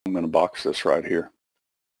I'm going to box this right here.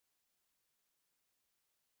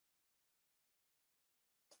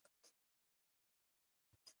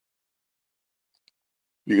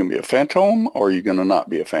 You're going to be a phantom, or are you going to not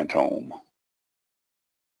be a phantom?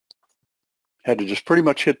 Had to just pretty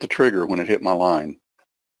much hit the trigger when it hit my line.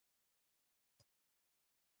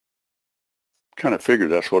 Kind of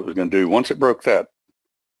figured that's what it was going to do. Once it broke that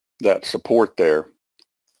support there,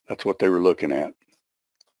 that's what they were looking at.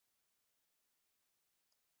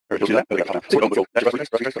 But you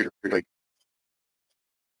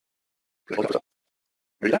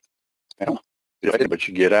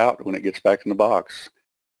get out when it gets back in the box,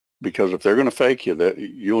 because if they're going to fake you, that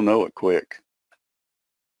you'll know it quick.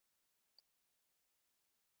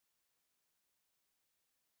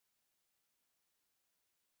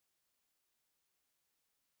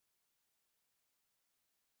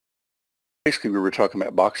 Basically, we were talking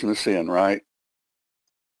about boxing this in, right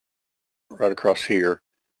across here.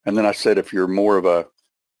 And then I said, if you're more of a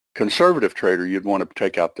conservative trader, you'd want to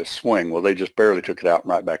take out this swing. Well, they just barely took it out and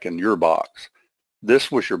right back in your box.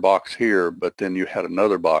 This was your box here, but then you had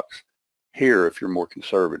another box here if you're more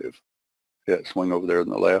conservative. Yeah, swing over there on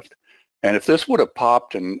the left. And if this would have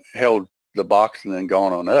popped and held the box and then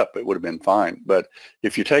gone on up, it would have been fine. But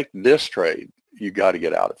if you take this trade, you got to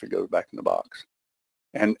get out if it goes back in the box.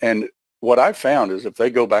 And what I've found is if they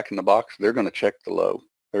go back in the box, they're going to check the low.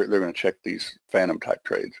 They're going to check these phantom type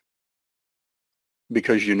trades,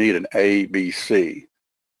 because you need an A, B, C.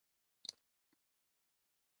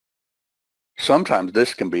 Sometimes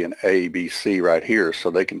this can be an A, B, C right here,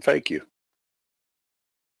 so they can fake you.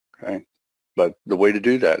 Okay, but the way to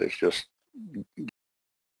do that is just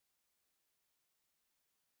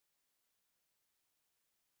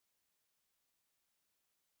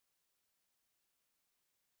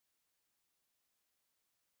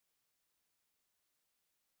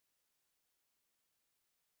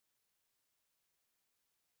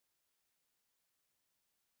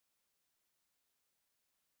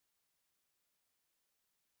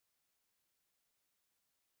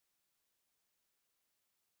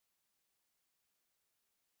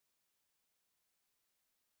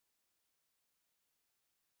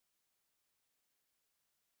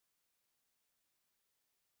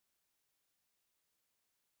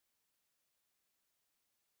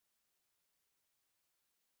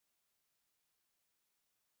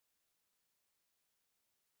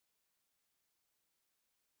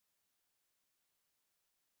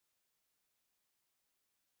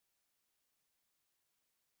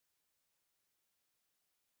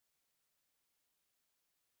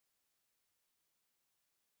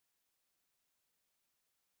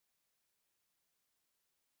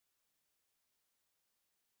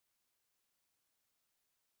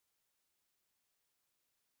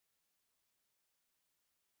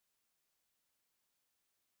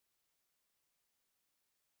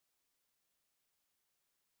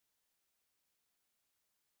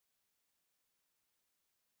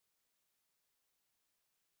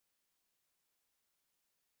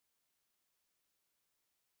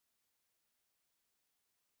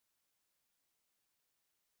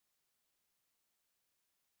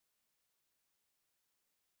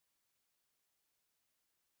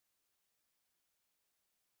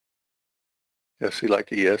see, like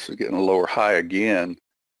the ES is getting a lower high again.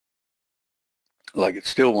 Like it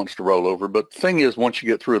still wants to roll over. But the thing is, once you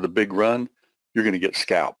get through the big run, you're going to get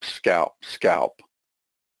scalp, scalp, scalp.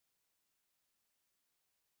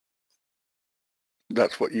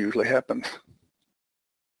 That's what usually happens.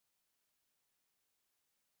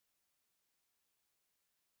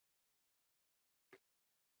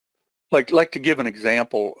 Like to give an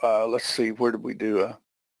example, let's see, where did we do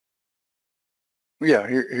yeah,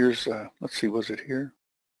 here's, let's see, was it here?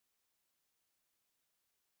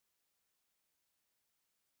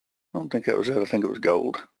 I don't think that was it. I think it was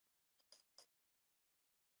gold.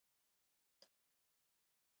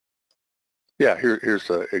 Yeah, here's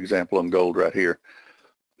an example of gold right here.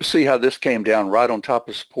 See how this came down right on top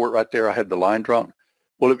of support right there? I had the line drawn.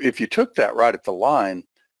 Well, if you took that right at the line,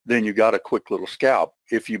 then you got a quick little scalp.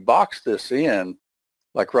 If you box this in,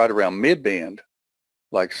 like right around mid-band,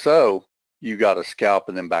 like so, you got a scalp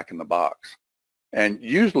and then back in the box. And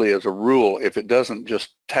usually as a rule, if it doesn't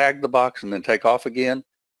just tag the box and then take off again,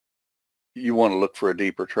 you want to look for a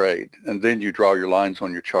deeper trade. And then you draw your lines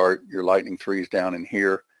on your chart, your lightning threes down in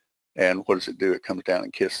here. And what does it do? It comes down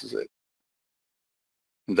and kisses it.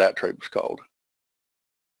 And that trade was called.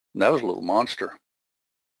 And that was a little monster.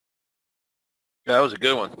 That was a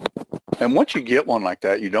good one. And once you get one like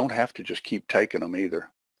that, you don't have to just keep taking them either.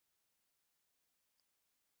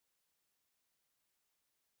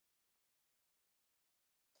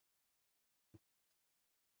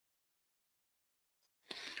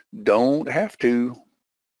 Don't have to.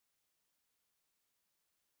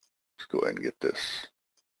 Let's go ahead and get this.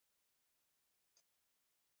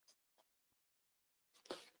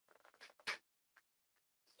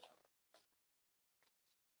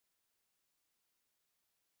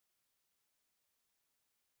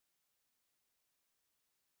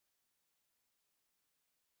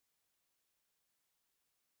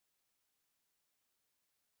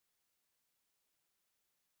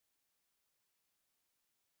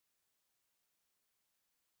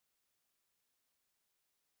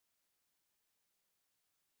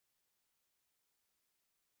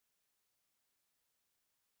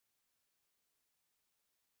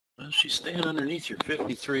 Well, she's staying underneath your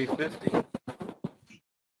 53.50.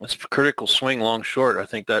 That's critical swing, long, short. I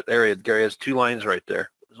think that area, Gary has 2 lines right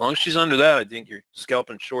there. As long as she's under that, I think you're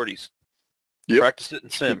scalping shorties. Yep. Practice it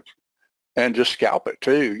in sim. And just scalp it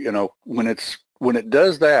too. You know, when it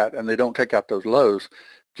does that and they don't take out those lows,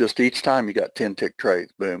 just each time you got 10 tick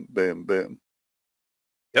trades. Boom, boom, boom.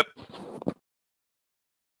 Yep.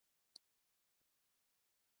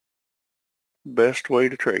 Best way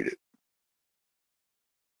to trade it.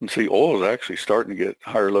 And see, oil is actually starting to get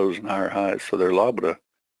higher lows and higher highs, so they're liable to.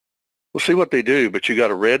 We'll see what they do, but you got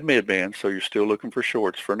a red midband, so you're still looking for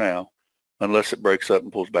shorts for now, unless it breaks up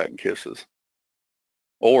and pulls back and kisses.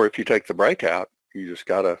 Or if you take the breakout, you just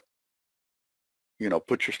got to, you know,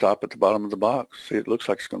 put your stop at the bottom of the box. See, it looks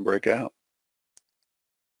like it's going to break out.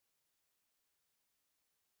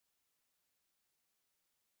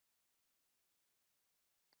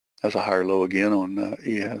 That's a higher low again on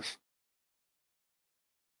ES.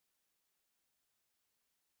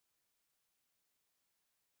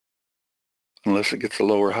 Unless it gets a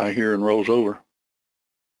lower high here and rolls over.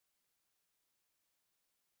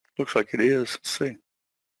 Looks like it is. Let's see.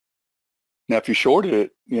 Now, if you shorted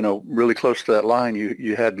it, you know, really close to that line,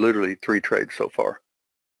 you had literally 3 trades so far.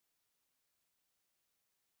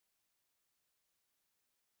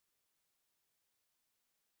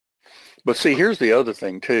 But see, here's the other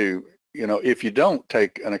thing too. You know, if you don't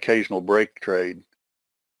take an occasional break trade,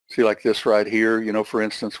 see like this right here, you know, for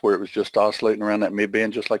instance, where it was just oscillating around that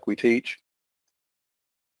mid-band just like we teach,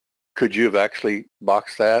 could you have actually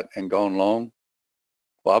boxed that and gone long?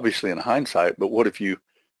 Well, obviously in hindsight, but what if you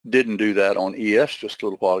didn't do that on ES just a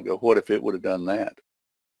little while ago? What if it would have done that?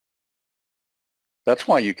 That's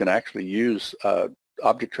why you can actually use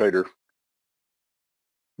Object Trader,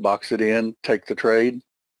 box it in, take the trade.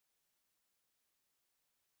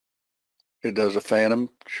 It does a phantom,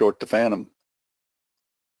 short the phantom.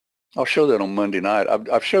 I'll show that on Monday night.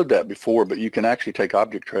 I've showed that before, but you can actually take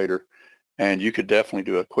Object Trader and you could definitely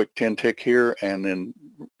do a quick 10 tick here. And then,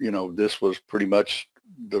 you know, this was pretty much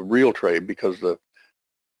the real trade because the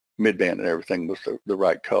midband and everything was the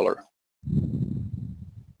right color.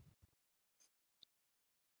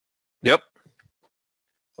 Yep.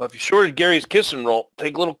 Well, if you shorted Gary's kiss and roll,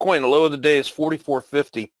 take a little coin. The low of the day is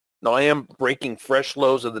 44.50. Now I am breaking fresh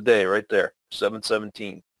lows of the day right there,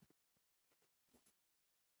 717.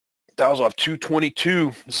 That was off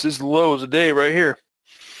 222. This is the low of the day right here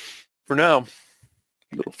for now.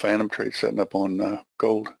 Little phantom trade setting up on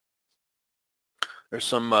gold. There's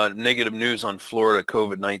some negative news on Florida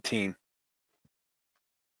COVID-19.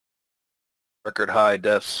 Record high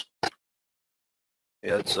deaths.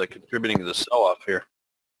 Yeah, it's contributing to the sell-off here.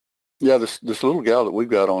 Yeah, this little gal that we've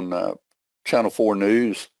got on Channel 4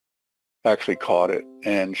 News actually caught it,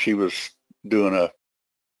 and she was doing a,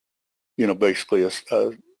 you know, basically a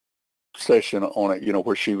session on it, you know,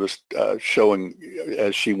 where she was showing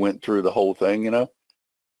as she went through the whole thing, you know.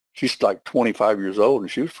 She's like 25 years old,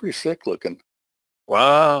 and she was pretty sick looking.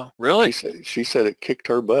 Wow, really? She said it kicked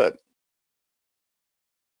her butt.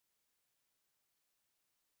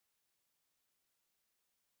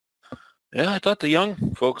 Yeah, I thought the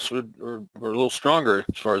young folks were a little stronger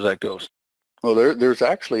as far as that goes. Well, there's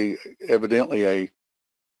actually evidently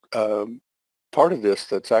a part of this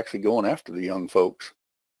that's actually going after the young folks.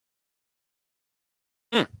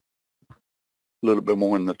 A little bit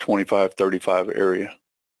more in the 25, 35 area.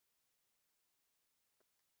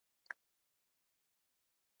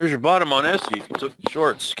 Here's your bottom on SE. If you took the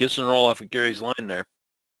shorts, kiss and roll off of Gary's line there.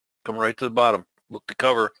 Come right to the bottom. Look to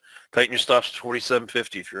cover. Tighten your stops to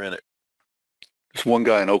 47.50 if you're in it. This one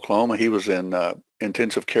guy in Oklahoma, he was in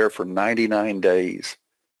intensive care for 99 days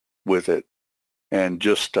with it and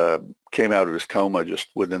just came out of his coma just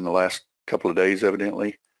within the last couple of days,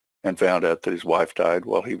 evidently, and found out that his wife died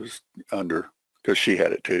while he was under because she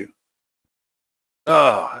had it too.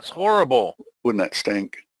 Oh, that's horrible. Wouldn't that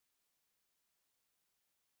stink?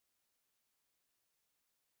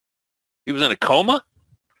 He was in a coma?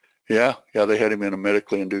 Yeah, they had him in a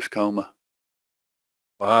medically induced coma.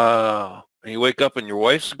 Wow. And you wake up and your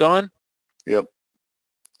wife's gone? Yep.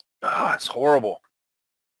 Ah, it's horrible.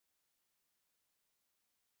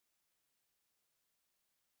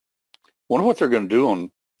 Wonder what they're going to do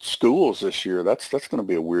on schools this year. That's going to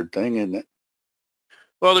be a weird thing, isn't it?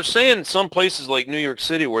 Well, they're saying some places like New York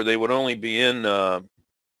City where they would only be in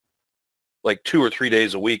like 2 or 3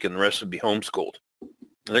 days a week and the rest would be homeschooled.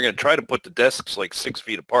 And they're going to try to put the desks like 6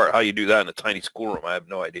 feet apart. How you do that in a tiny schoolroom, I have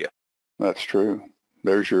no idea. That's true.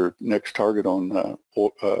 There's your next target on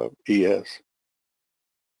ES.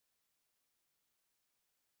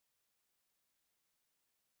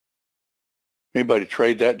 Anybody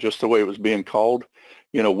trade that just the way it was being called?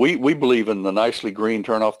 You know, we believe in the nicely green,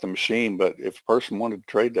 turn off the machine, but if a person wanted to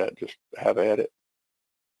trade that, just have at it.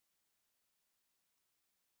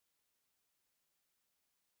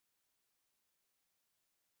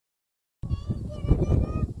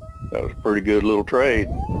 That was a pretty good little trade.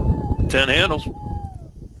 10 handles.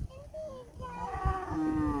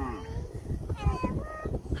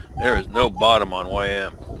 There is no bottom on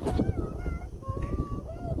YM.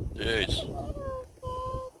 Jeez.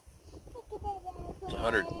 It's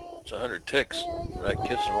 100. It's 100 ticks. That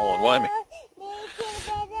kid's rolling Wyoming.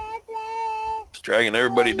 It's dragging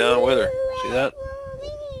everybody down with her. See that?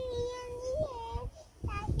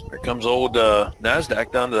 Here comes old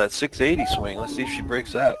NASDAQ down to that 680 swing. Let's see if she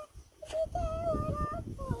breaks that.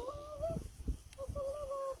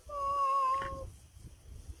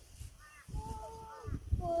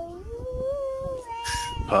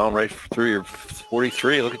 Pound right through your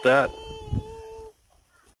 43. Look at that.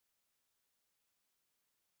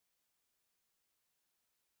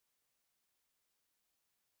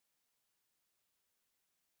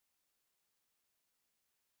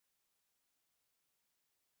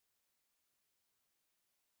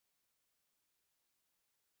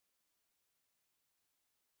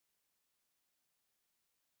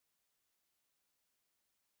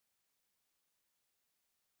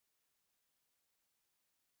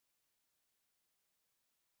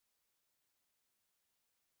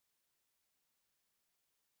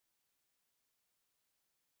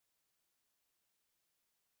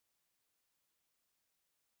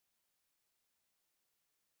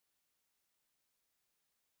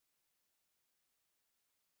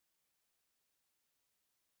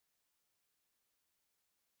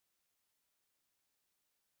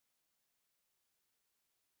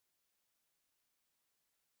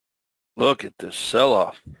 Look at this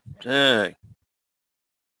sell-off. Dang.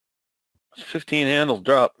 15 handles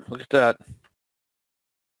drop. Look at that.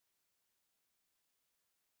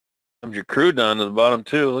 Comes your crew down to the bottom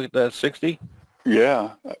too. Look at that, 60.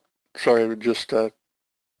 Yeah. Sorry, I just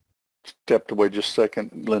stepped away just a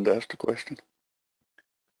second. Linda asked a question.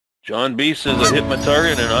 John B says, I hit my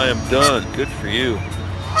target and I am done. Good for you.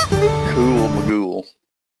 Cool Magoo.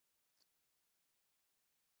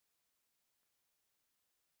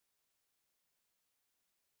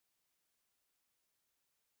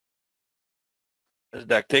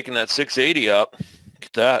 NASDAQ taking that 680 up. Look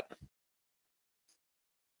at that.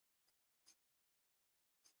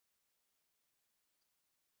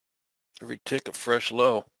 Every tick a fresh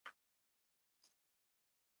low.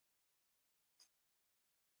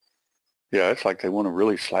 Yeah, it's like they want to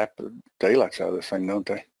really slap the daylights out of this thing, don't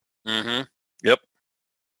they? Mm-hmm. Yep.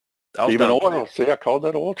 Even oil. See, I called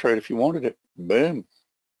that oil trade if you wanted it. Boom.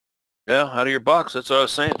 Yeah, out of your box. That's what I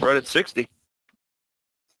was saying. Right at 60.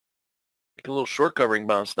 Make a little short covering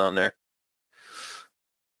bounce down there.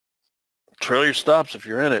 Trail your stops if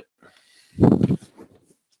you're in it.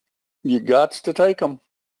 You gots to take them.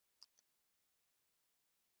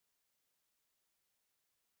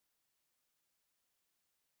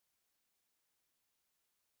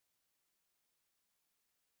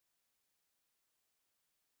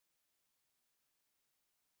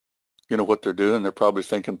 You know what they're doing? They're probably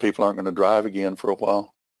thinking people aren't going to drive again for a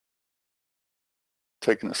while.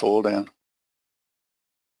 Taking this oil down.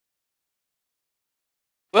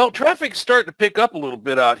 Well, traffic's starting to pick up a little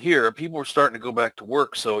bit out here. People are starting to go back to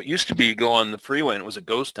work. So it used to be you go on the freeway and it was a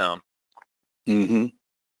ghost town. Mm-hmm.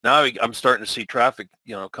 Now I'm starting to see traffic,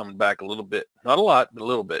 coming back a little bit. Not a lot, but a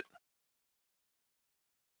little bit.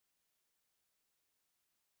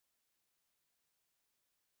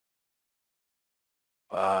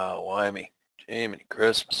 Wow, Wyoming. Jamie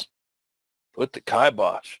Christmas. Put the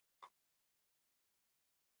kibosh.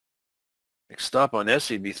 Next stop on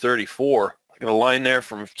SCB 34. I got a line there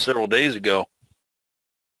from several days ago.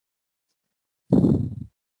 There's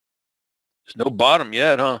no bottom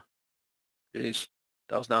yet, huh? Jeez,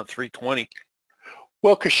 that was down 320.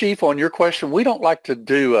 Well, Kashif, on your question, we don't like to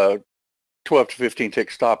do a 12 to 15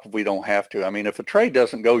 tick stop if we don't have to. I mean, if a trade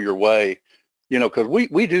doesn't go your way, You know, because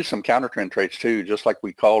we do some counter trend trades too, just like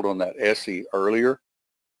we called on that Essie earlier.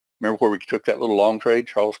 Remember where we took that little long trade?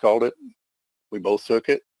 Charles called it. We both took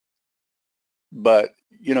it. But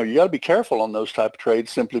you know, you got to be careful on those type of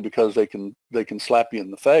trades simply because they can slap you in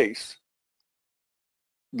the face.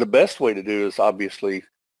 The best way to do is obviously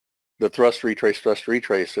the thrust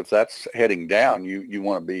retrace. If that's heading down, you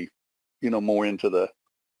want to be, you know, more into the,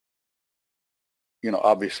 you know,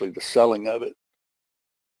 obviously the selling of it.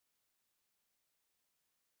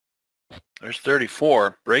 There's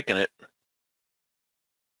 34, breaking it.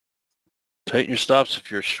 Tighten your stops if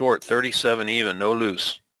you're short, 37 even, no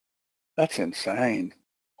loose. That's insane.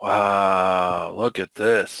 Wow, look at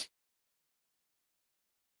this.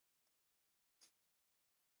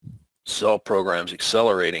 Sell programs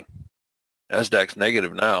accelerating. NASDAQ's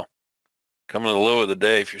negative now. Coming to the low of the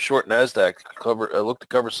day. If you're short NASDAQ, look to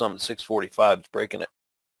cover something at 645. It's breaking it.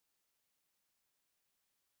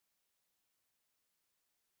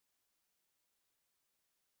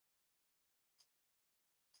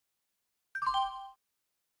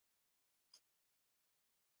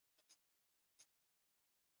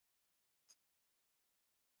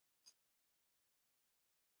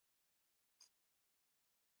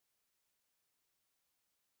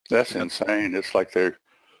 That's insane. It's like there's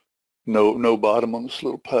no bottom on this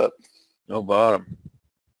little pup. No bottom.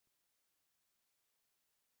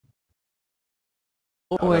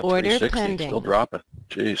 Order pending. Still dropping.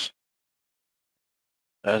 Jeez.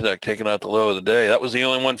 NASDAQ taking out the low of the day. That was the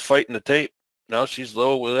only one fighting the tape. Now she's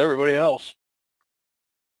low with everybody else.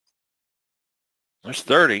 There's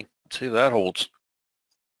 30. Let's see if that holds.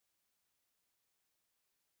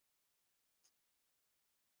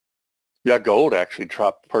 Yeah, gold actually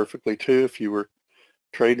dropped perfectly too if you were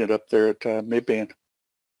trading it up there at mid-band.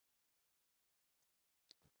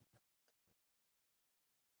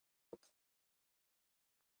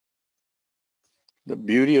 The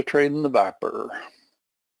beauty of trading the Viper.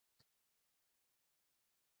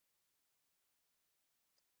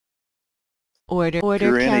 Order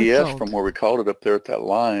Your NES canceled. from where we called it up there at that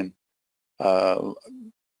line,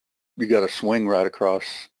 you got a swing right across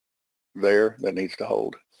there that needs to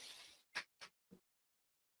hold.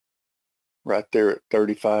 Right there at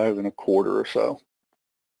 35 and a quarter or so.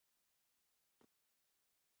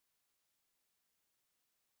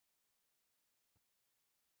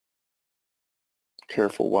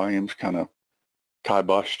 Careful, Williams kind of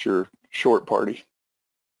kiboshed your short party.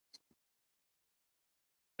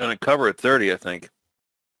 Going to cover at 30, I think.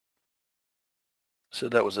 Said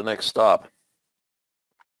that was the next stop.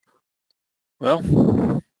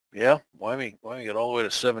 Well, yeah, why me get all the way to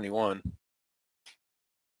 71?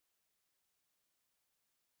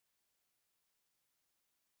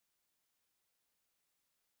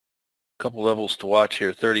 Couple levels to watch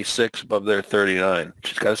here. 36 above there, 39.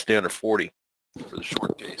 She's got to stay under 40 for the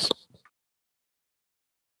short case.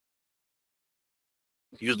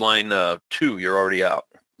 Use line 2, you're already out.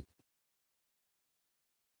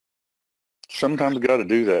 Sometimes you got to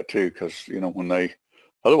do that too, because you know when they,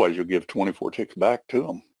 otherwise you'll give 24 ticks back to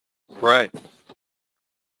them. Right.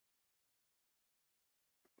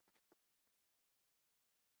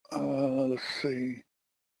 Let's see.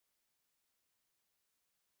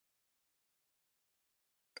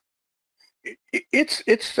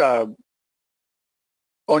 It's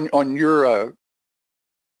on your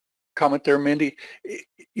comment there, Mindy.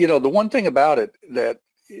 You know, the one thing about it that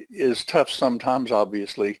is tough sometimes,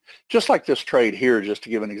 obviously, just like this trade here, just to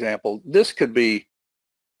give an example, this could be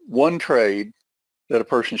one trade that a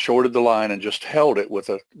person shorted the line and just held it with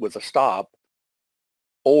a stop,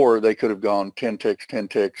 or they could have gone 10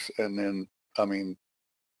 ticks, and then, I mean,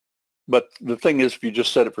 but the thing is, if you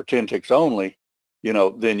just set it for 10 ticks only, you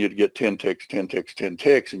know, then you'd get 10 ticks,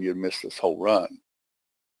 and you'd miss this whole run.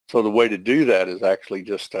 So the way to do that is actually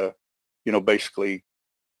just to, you know, basically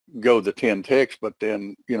go the 10 ticks, but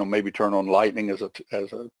then, you know, maybe turn on lightning as a,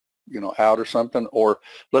 you know, out or something. Or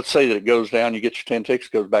let's say that it goes down, you get your 10 ticks,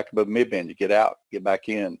 goes back above mid-band, you get out, get back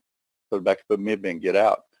in, goes back above mid-band, get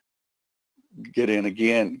out, get in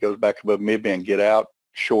again, goes back above mid-band, get out,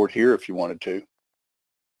 short here if you wanted to.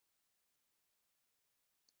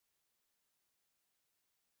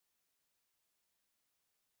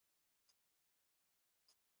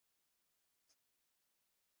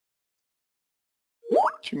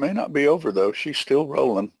 She may not be over though. She's still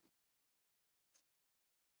rolling.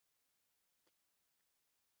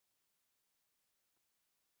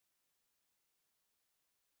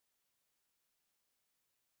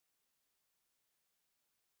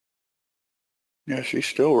 Yeah, she's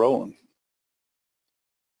still rolling.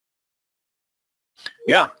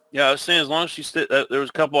 Yeah, I was saying as long as she there was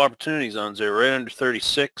a couple opportunity zones there, right under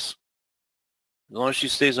 36. As long as she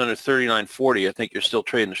stays under 39.40, I think you're still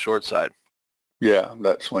trading the short side. Yeah,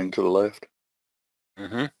 that swing to the left.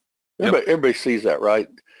 Mm-hmm. Everybody sees that, right?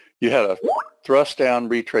 You had a thrust down,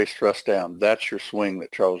 retrace, thrust down. That's your swing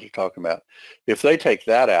that Charles was talking about. If they take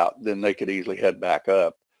that out, then they could easily head back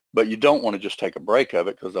up. But you don't want to just take a break of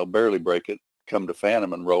it because they'll barely break it, come to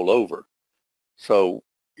phantom and roll over. So,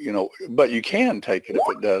 but you can take it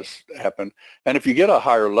if it does happen. And if you get a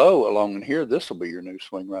higher low along in here, this will be your new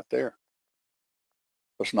swing right there.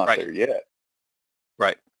 It's not there yet.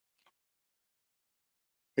 Right.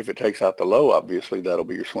 If it takes out the low, obviously that'll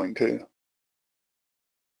be your swing too.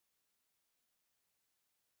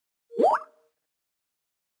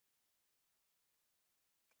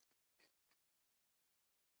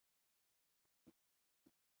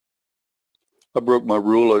 I broke my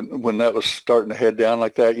rule when that was starting to head down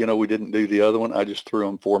like that. We didn't do the other one. I just threw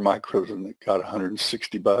them 4 micros and it got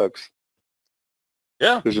 $160.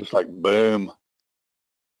 Yeah. It was just like boom.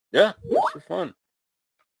 Yeah, it's for fun.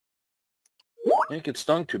 I didn't get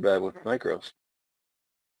stung too bad with micros.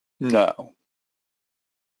 No,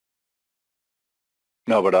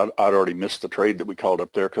 but I'd already missed the trade that we called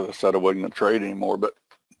up there because I said I wasn't going to trade anymore. But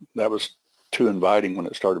that was too inviting when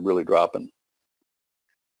it started really dropping.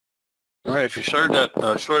 All right, if you shorted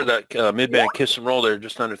that mid-band kiss and roll there,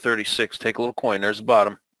 just under 36, take a little coin. There's the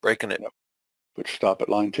bottom, breaking it. Yep. Put your stop at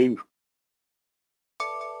line 2.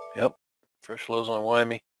 Yep. Fresh lows on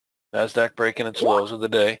Wyoming. NASDAQ breaking its lows of the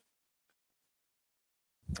day.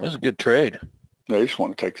 That was a good trade. They just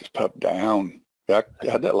want to take this pup down. I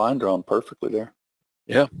had that line drawn perfectly there.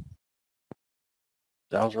 Yeah.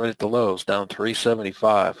 That was right at the lows, down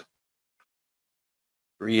 375.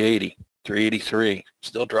 380, 383,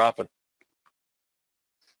 still dropping.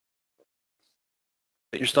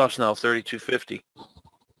 Hit your stops now, 32.50.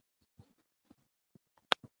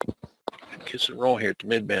 Kiss and roll here at the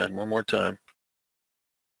mid-band one more time.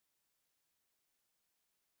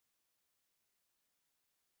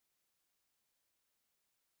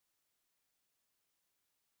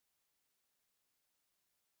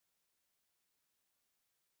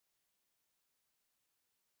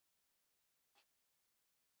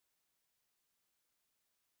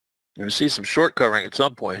 You're going to see some short covering at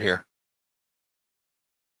some point here.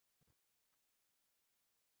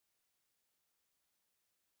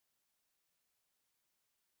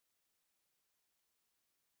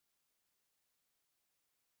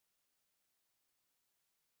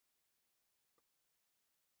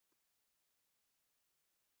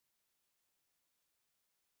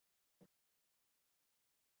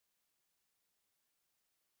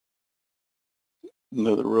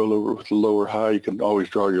 Another rollover with a lower high. You can always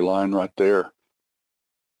draw your line right there.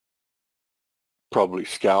 Probably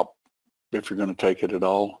scalp if you're going to take it at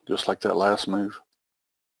all, just like that last move.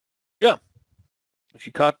 Yeah. If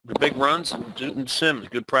you caught the big runs and Newton Sims,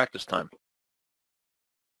 good practice time.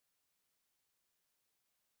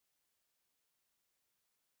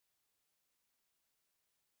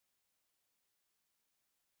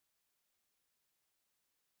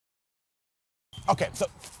 Okay, so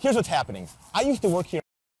here's what's happening. I used to work here.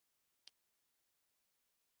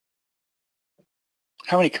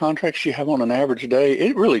 How many contracts you have on an average day?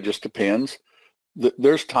 It really just depends.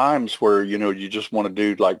 There's times where, you just want to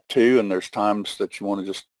do like 2, and there's times that you want to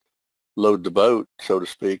just load the boat, so to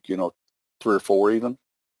speak, 3 or 4 even.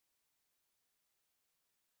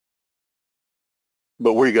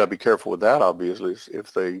 But where you got to be careful with that, obviously, is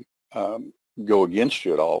if they go against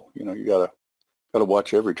you at all. You got to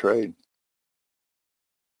watch every trade.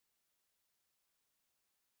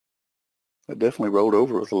 It definitely rolled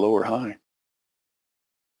over with a lower high.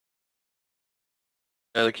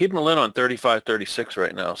 They're keeping the lid on 35.36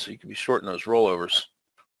 right now, so you can be shorting those rollovers.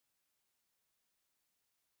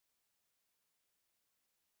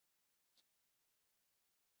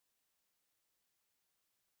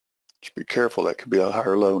 Just be careful. That could be a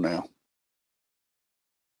higher low now.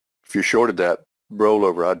 If you shorted that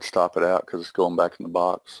rollover, I'd stop it out because it's going back in the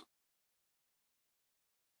box.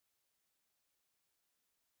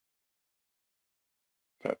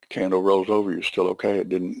 If that candle rolls over, you're still okay. It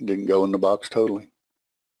didn't go in the box totally.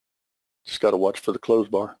 Just got to watch for the close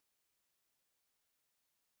bar.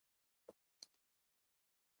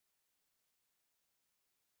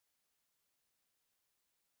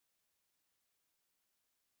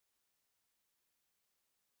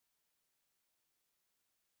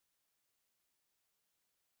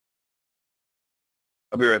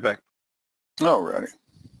 I'll be right back. All righty.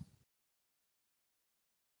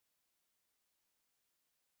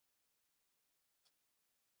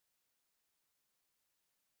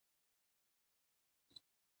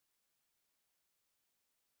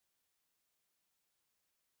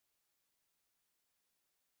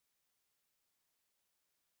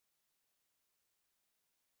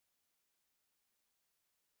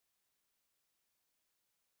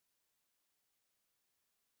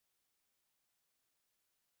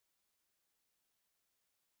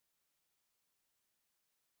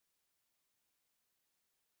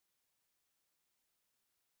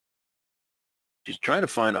 She's trying to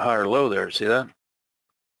find a higher low there. See that?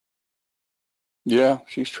 Yeah,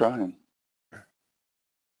 she's trying.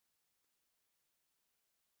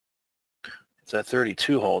 If that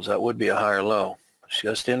 32 holds, that would be a higher low. She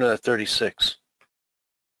got to stay under that 36.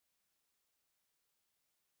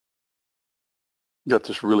 Got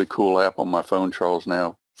this really cool app on my phone, Charles,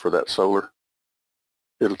 now for that solar.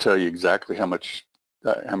 It'll tell you exactly how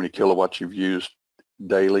many kilowatts you've used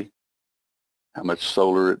daily, how much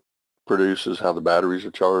solar it produces, how the batteries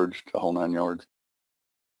are charged, the whole 9 yards.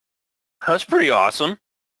 That's pretty awesome.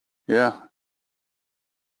 Yeah.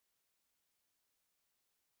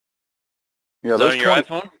 Yeah, Is that on your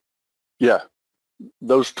iPhone? Yeah.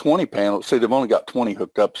 Those 20 panels, see, they've only got 20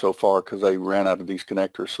 hooked up so far because they ran out of these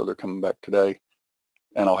connectors, so they're coming back today.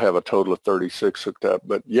 And I'll have a total of 36 hooked up.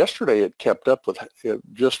 But yesterday it kept up with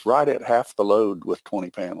just right at half the load with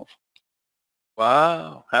 20 panels.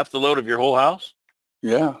 Wow. Half the load of your whole house?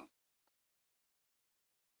 Yeah.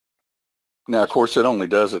 Now, of course, it only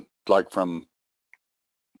does it like from,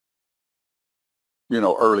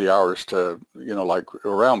 early hours to, like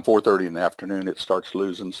around 4:30 in the afternoon, it starts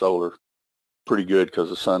losing solar pretty good because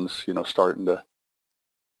the sun's, starting to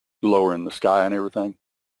lower in the sky and everything.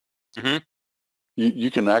 Mm-hmm.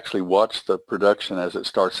 You can actually watch the production as it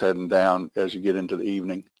starts heading down as you get into the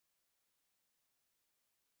evening.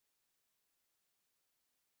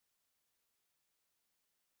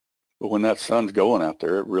 But when that sun's going out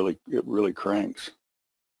there, it really cranks.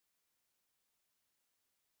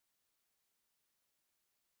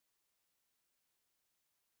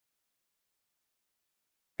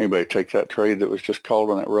 Anybody take that trade that was just called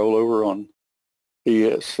on that rollover on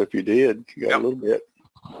ES? If you did, you got a little bit.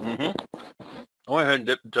 Mm-hmm. Go ahead and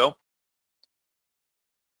dip the toe.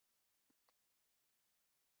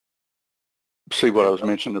 See what I was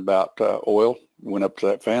mentioning about oil? Went up to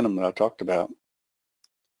that phantom that I talked about.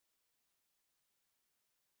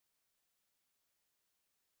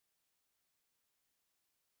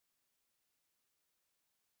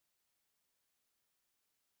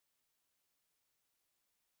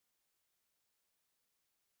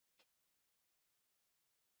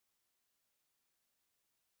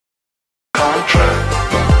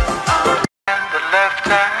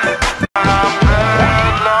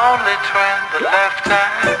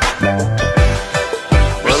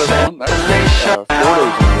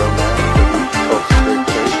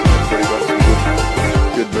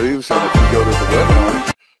 Good moves, and if you go to the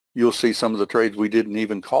webinars, you'll see some of the trades we didn't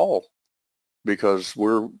even call because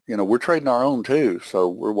we're trading our own too. So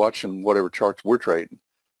we're watching whatever charts we're trading.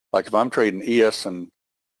 Like if I'm trading ES and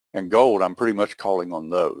gold, I'm pretty much calling on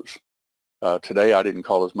those. Today I didn't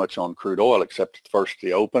call as much on crude oil except first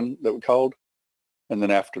the open that we called, and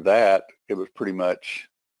then after that it was pretty much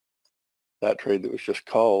that trade that was just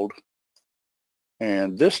called.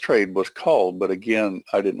 And this trade was called, but again,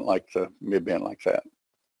 I didn't like the mid-band like that.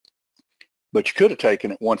 But you could have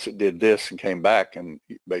taken it once it did this and came back and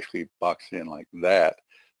basically boxed in like that.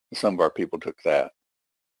 And some of our people took that.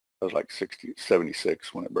 It was like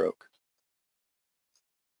 76 when it broke.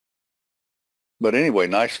 But anyway,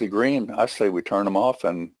 nicely green. I say we turn them off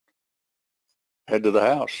and head to the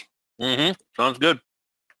house. Mm-hmm. Sounds good.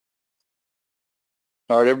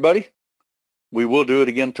 All right, everybody. We will do it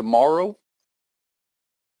again tomorrow.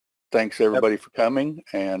 Thanks everybody for coming,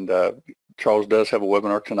 and Charles does have a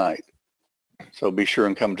webinar tonight, so be sure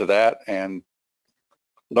and come to that and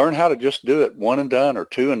learn how to just do it one and done or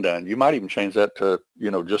two and done. You might even change that to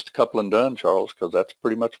just a couple and done, Charles, because that's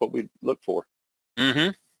pretty much what we look for.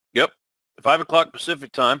 Mm-hmm. Yep. 5 o'clock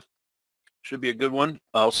Pacific time should be a good one.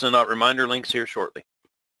 I'll send out reminder links here shortly.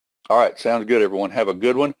 All right, sounds good, everyone. Have a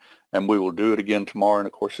good one, and we will do it again tomorrow, and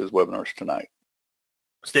of course his webinars tonight.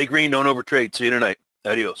 Stay green, don't overtrade. See you tonight.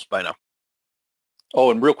 Adios. Bye now. Oh,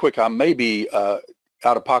 and real quick, I may be out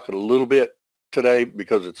of pocket a little bit today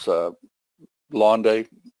because it's lawn day.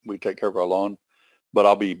 We take care of our lawn, but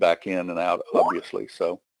I'll be back in and out, obviously.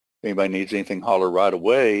 So if anybody needs anything, holler right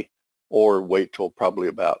away or wait till probably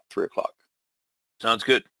about 3 o'clock. Sounds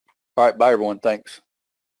good. All right. Bye, everyone. Thanks.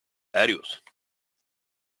 Adios.